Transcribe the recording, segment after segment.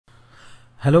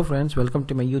Hello friends, welcome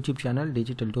to my YouTube channel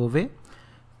Digital Doorway.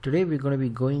 Today we're going to be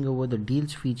going over the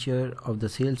deals feature of the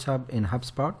Sales Hub in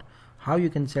HubSpot, how you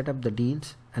can set up the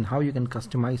deals and how you can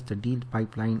customize the deal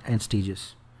pipeline and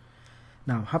stages.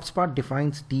 Now HubSpot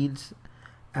defines deals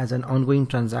as an ongoing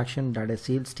transaction that a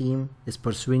sales team is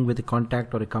pursuing with a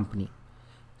contact or a company.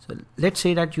 So let's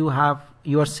say that you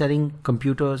are selling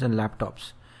computers and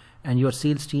laptops and your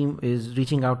sales team is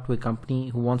reaching out to a company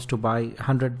who wants to buy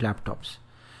 100 laptops.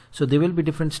 So there will be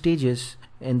different stages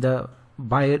in the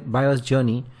buyer's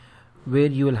journey where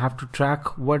you will have to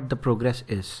track what the progress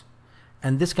is,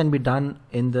 and this can be done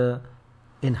in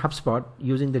HubSpot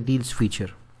using the deals feature.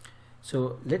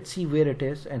 So let's see where it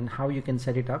is and how you can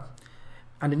set it up.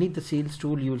 Underneath the sales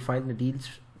tool you will find the deals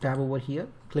tab over here.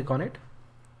 Click on it.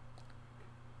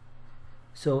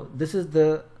 So this is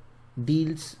the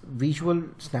deals visual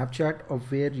snapshot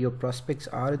of where your prospects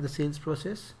are in the sales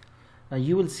process. Now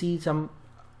you will see some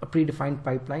predefined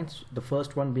pipelines, the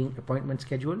first one being appointment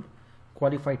scheduled,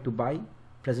 qualified to buy,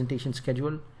 presentation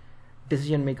schedule,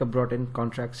 decision maker brought in,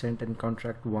 contract sent, and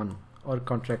contract won, or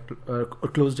contract or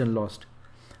closed and lost.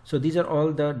 So these are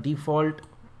all the default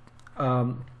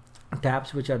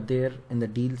tabs which are there in the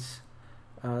deals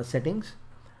settings.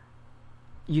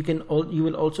 You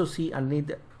will also see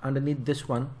underneath this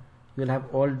one you will have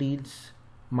all deals,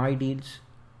 my deals,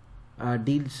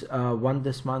 deals won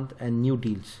this month, and new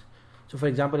deals. So for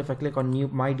example, if I click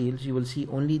on my deals, you will see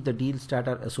only the deals that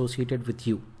are associated with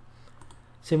you.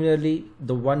 Similarly,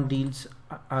 the won deals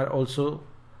are also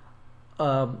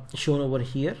shown over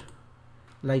here.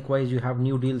 Likewise, you have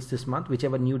new deals this month.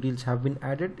 Whichever new deals have been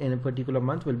added in a particular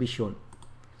month will be shown.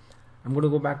 I'm going to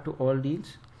go back to all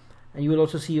deals, and you will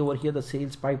also see over here the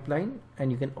sales pipeline,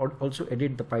 and you can also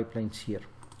edit the pipelines here.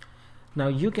 Now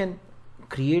you can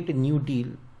create a new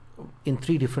deal in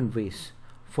 3 different ways.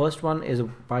 First one is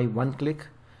by one click,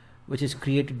 which is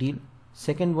create a deal.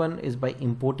 Second one is by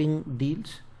importing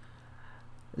deals.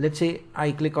 Let's say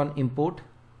I click on import,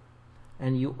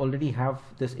 and you already have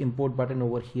this import button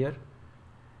over here.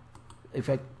 If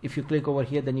you click over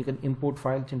here, then you can import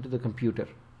files into the computer.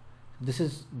 This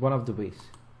is one of the ways.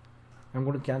 I'm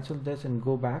going to cancel this and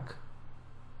go back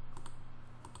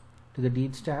to the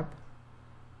deals tab.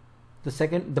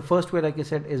 The first way, like I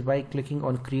said, is by clicking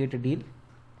on create a deal.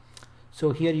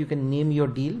 So here you can name your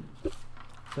deal.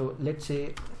 So let's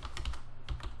say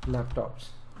laptops,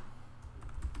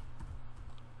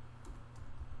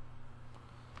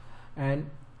 and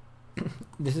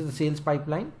this is the sales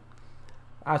pipeline.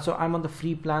 So I'm on the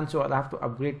free plan, so I'll have to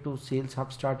upgrade to Sales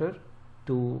Hub Starter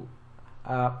to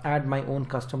add my own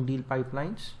custom deal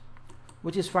pipelines,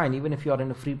 which is fine. Even if you are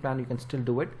in a free plan, you can still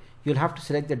do it. You'll have to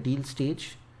select the deal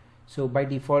stage. So by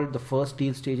default, the first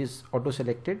deal stage is auto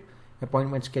selected,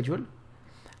 appointment schedule.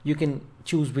 You can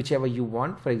choose whichever you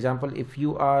want. For example, if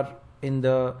you are in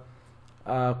the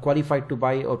qualified to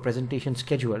buy or presentation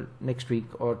schedule next week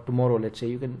or tomorrow, let's say,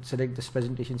 you can select this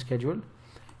presentation schedule.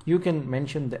 You can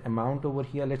mention the amount over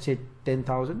here, let's say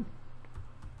 10,000.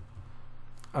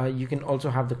 You can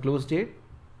also have the close date.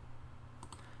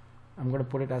 I'm going to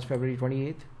put it as February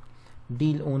 28th.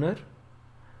 Deal owner.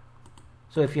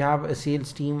 So if you have a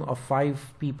sales team of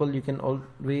 5 people, you can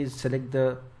always select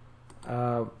the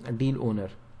deal owner.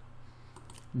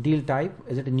 Deal type,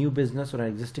 is it a new business or an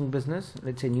existing business?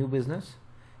 Let's say new business.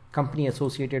 Company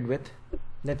associated with,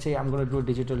 let's say I'm going to do a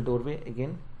Digital Doorway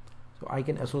again, so I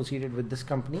can associate it with this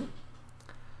company.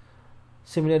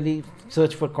 Similarly,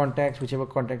 search for contacts, whichever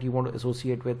contact you want to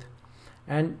associate with,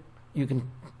 and you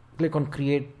can click on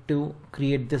create to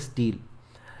create this deal.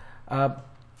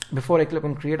 Before I click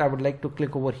on create, I would like to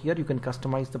click over here. You can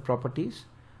customize the properties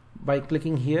by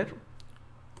clicking here.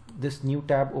 This new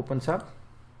tab opens up,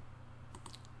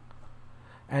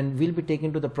 and we'll be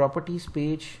taken to the properties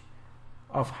page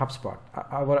of HubSpot,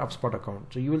 our HubSpot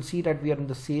account. So you will see that we are in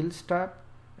the sales tab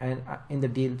and in the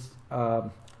deals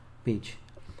page.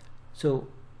 So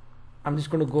I'm just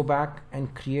going to go back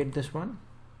and create this one.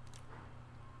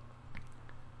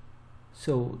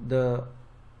 So the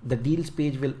deals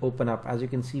page will open up. As you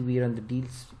can see, we are on the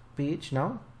deals page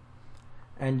now,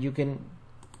 and you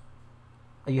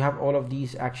have all of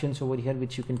these actions over here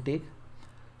which you can take.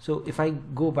 So if I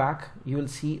go back, you will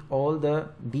see all the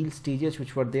deal stages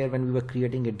which were there when we were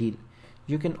creating a deal.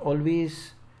 You can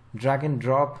always drag and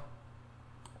drop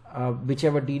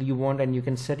whichever deal you want, and you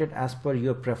can set it as per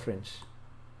your preference.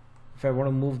 If I want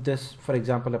to move this, for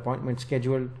example, appointment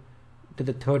schedule to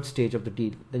the 3rd stage of the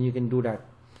deal, then you can do that.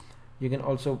 You can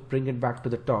also bring it back to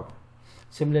the top.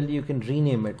 Similarly, you can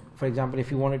rename it. For example, if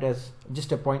you want it as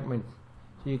just appointment,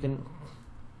 so you can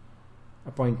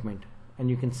appointment, and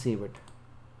you can save it.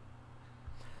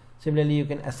 Similarly, you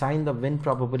can assign the win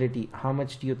probability. How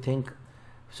much do you think?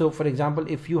 So for example,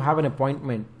 if you have an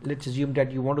appointment, let's assume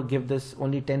that you want to give this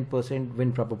only 10%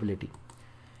 win probability,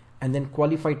 and then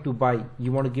qualified to buy,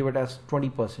 you want to give it as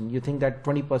 20%. You think that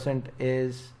 20%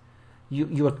 is,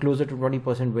 you are closer to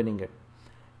 20% winning it.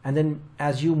 And then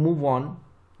as you move on,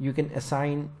 you can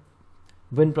assign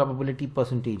win probability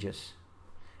percentages,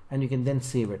 and you can then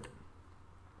save it.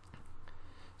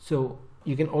 So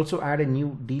you can also add a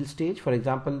new deal stage. For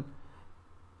example,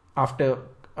 after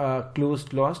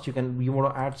closed lost, you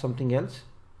want to add something else,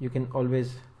 you can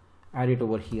always add it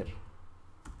over here.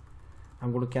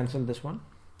 I'm going to cancel this one.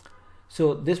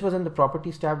 So this was in the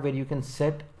properties tab where you can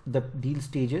set the deal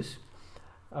stages.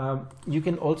 You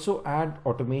can also add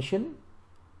automation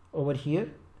over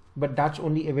here, but that's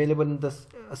only available in the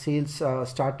Sales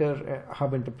Starter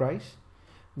Hub Enterprise,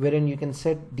 wherein you can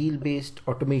set deal-based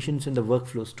automations in the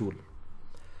workflows tool.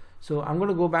 So I'm going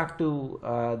to go back to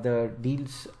the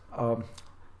deals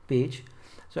page.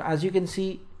 So as you can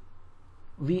see,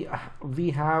 we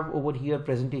have over here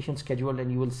presentation scheduled,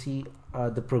 and you will see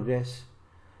the progress.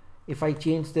 If I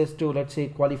change this to, let's say,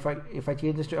 qualified, if I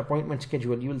change this to appointment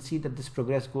schedule, you will see that this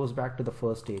progress goes back to the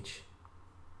first stage.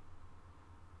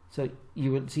 So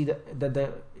you will see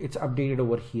that it's updated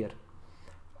over here.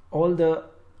 All the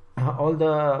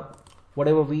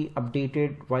whatever we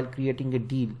updated while creating a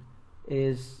deal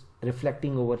is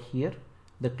reflecting over here.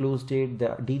 The close date,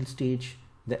 the deal stage,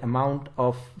 the amount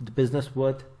of the business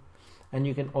worth, and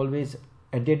you can always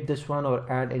edit this one or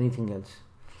add anything else.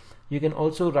 You can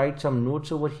also write some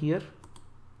notes over here.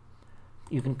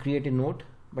 You can create a note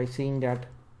by saying that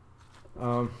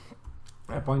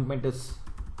appointment is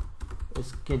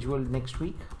scheduled next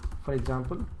week, for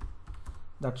example.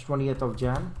 That's 20th of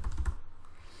Jan.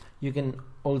 You can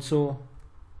also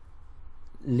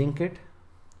link it.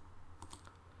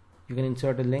 You can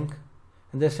insert a link,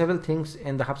 and there are several things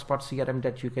in the HubSpot CRM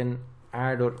that you can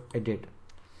add or edit.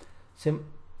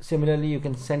 Similarly, you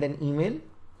can send an email.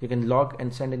 You can log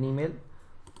and send an email.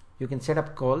 You can set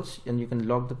up calls, and you can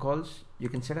log the calls. You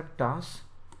can set up tasks.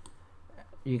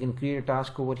 You can create a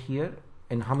task over here,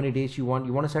 and how many days you want.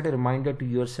 You want to set a reminder to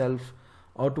yourself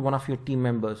or to one of your team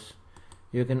members.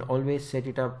 You can always set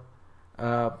it up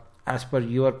as per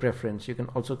your preference. You can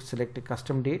also select a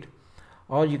custom date,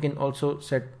 or you can also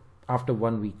set after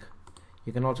 1 week.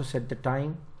 You can also set the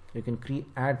time. You can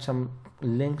add some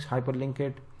links, hyperlink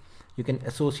it. You can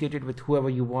associate it with whoever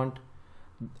you want.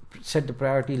 Set the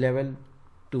priority level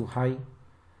to high.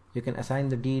 You can assign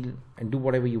the deal and do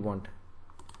whatever you want.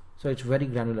 So it's very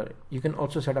granular. You can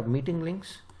also set up meeting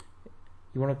links.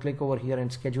 You want to click over here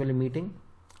and schedule a meeting,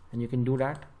 and you can do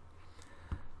that.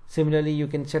 Similarly, you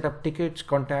can set up tickets,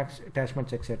 contacts,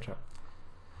 attachments, etc.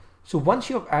 So once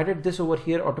you have added this over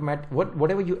here,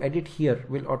 whatever you edit here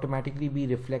will automatically be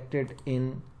reflected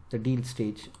in the deal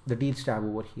stage, the deals tab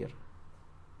over here.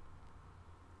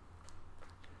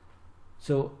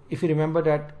 So if you remember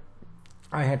that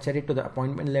I had set it to the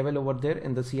appointment level over there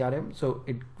in the CRM, so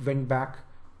it went back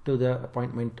to the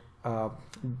appointment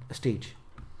stage.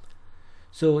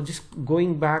 So just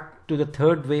going back to the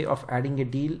third way of adding a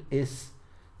deal is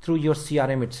through your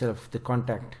CRM itself, the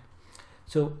contact.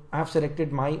 So I've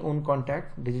selected my own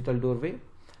contact, Digital Doorway.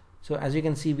 So as you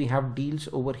can see, we have deals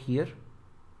over here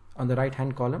on the right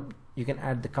hand column. You can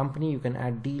add the company, you can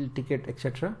add deal, ticket,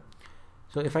 etc.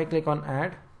 So if I click on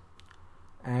add,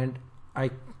 and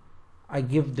I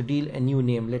give the deal a new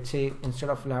name, let's say instead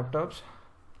of laptops,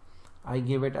 I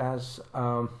give it as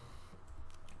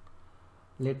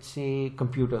let's say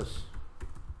computers,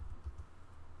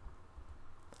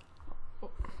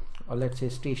 or let's say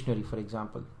stationery, for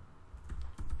example,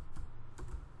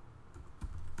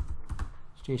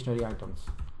 stationery items.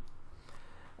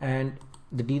 And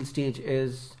the deal stage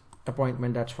is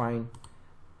appointment, that's fine.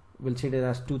 We'll set it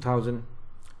as 2000.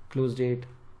 Close date,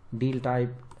 deal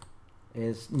type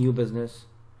is new business,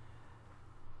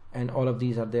 and all of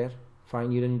these are there.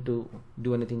 Fine, you don't need to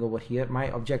do anything over here. My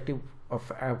objective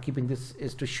of keeping this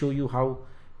is to show you how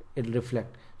it'll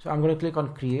reflect. So I'm going to click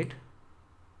on create,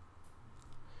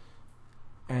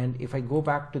 and if I go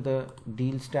back to the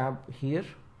deals tab here,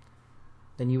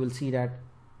 then you will see that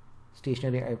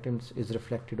stationery items is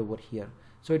reflected over here.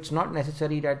 So it's not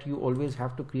necessary that you always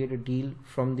have to create a deal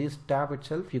from this tab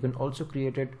itself. You can also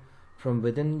create it from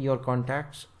within your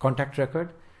contact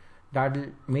record. That'll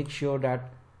make sure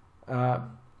that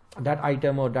that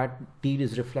item or that deal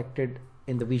is reflected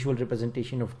in the visual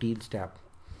representation of deals tab.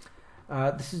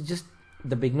 This is just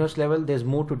the beginners level. There's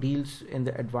more to deals in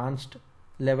the advanced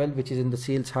level, which is in the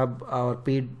Sales Hub or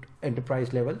paid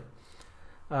enterprise level.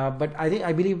 But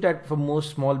I believe that for most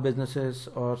small businesses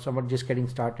or someone just getting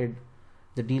started,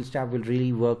 the Deals tab will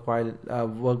really work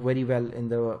very well in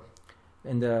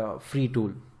the free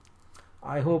tool.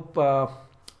 I hope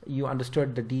you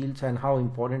understood the deals and how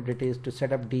important it is to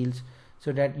set up deals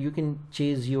so that you can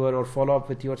chase or follow up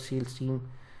with your sales team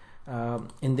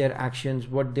in their actions,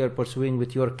 what they're pursuing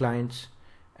with your clients,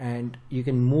 and you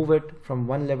can move it from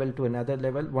one level to another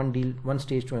level, one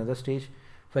stage to another stage.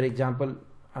 For example,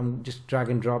 I'm just drag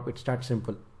and drop. It's that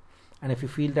simple. And if you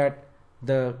feel that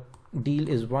the deal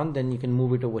is won, then you can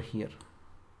move it over here.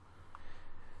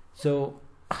 So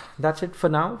that's it for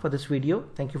now for this video.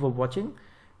 Thank you for watching,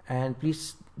 and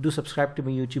please do subscribe to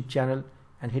my YouTube channel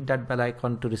and hit that bell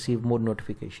icon to receive more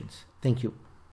notifications. Thank you.